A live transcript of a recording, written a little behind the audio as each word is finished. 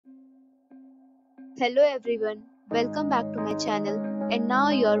Hello everyone, welcome back to my channel, and now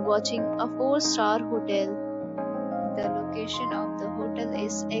you are watching a 4-star hotel. The location of the hotel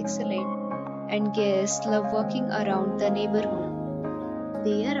is excellent and guests love walking around the neighborhood.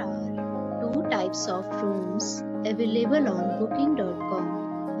 There are two types of rooms available on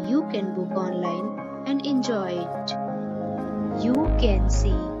booking.com. You can book online and enjoy it. You can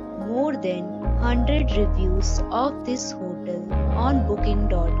see more than 100 reviews of this hotel on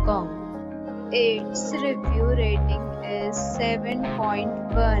booking.com. Its review rating is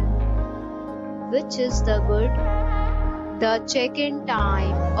 7.1, which is the good. The check-in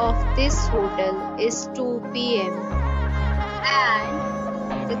time of this hotel is 2 p.m.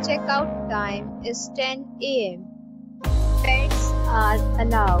 and the checkout time is 10 a.m. Pets are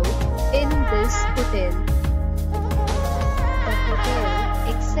allowed in this hotel. The hotel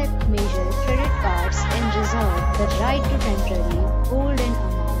accepts major credit cards and reserves the right to temporarily hold an amount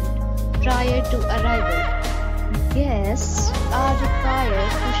prior to arrival. Guests are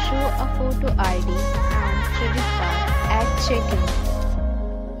required to show a photo ID and credit card at check-in.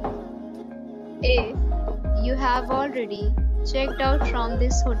 If you have already checked out from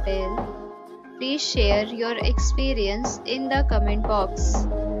this hotel, please share your experience in the comment box.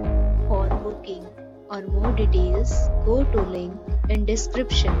 For booking or more details, go to link in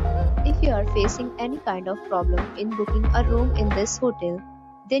description. If you are facing any kind of problem in booking a room in this hotel,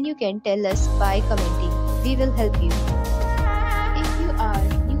 then you can tell us by commenting. We will help you. If you are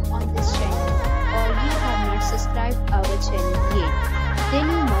new on this channel or you have not subscribed our channel yet, then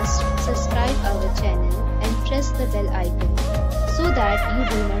you must subscribe our channel and press the bell icon so that you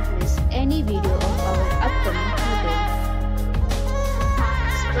do not miss any video of our upcoming hotel.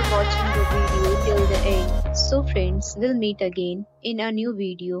 Thanks for watching the video till the end. So friends, we'll meet again in a new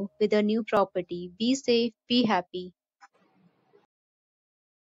video with a new property. Be safe, be happy.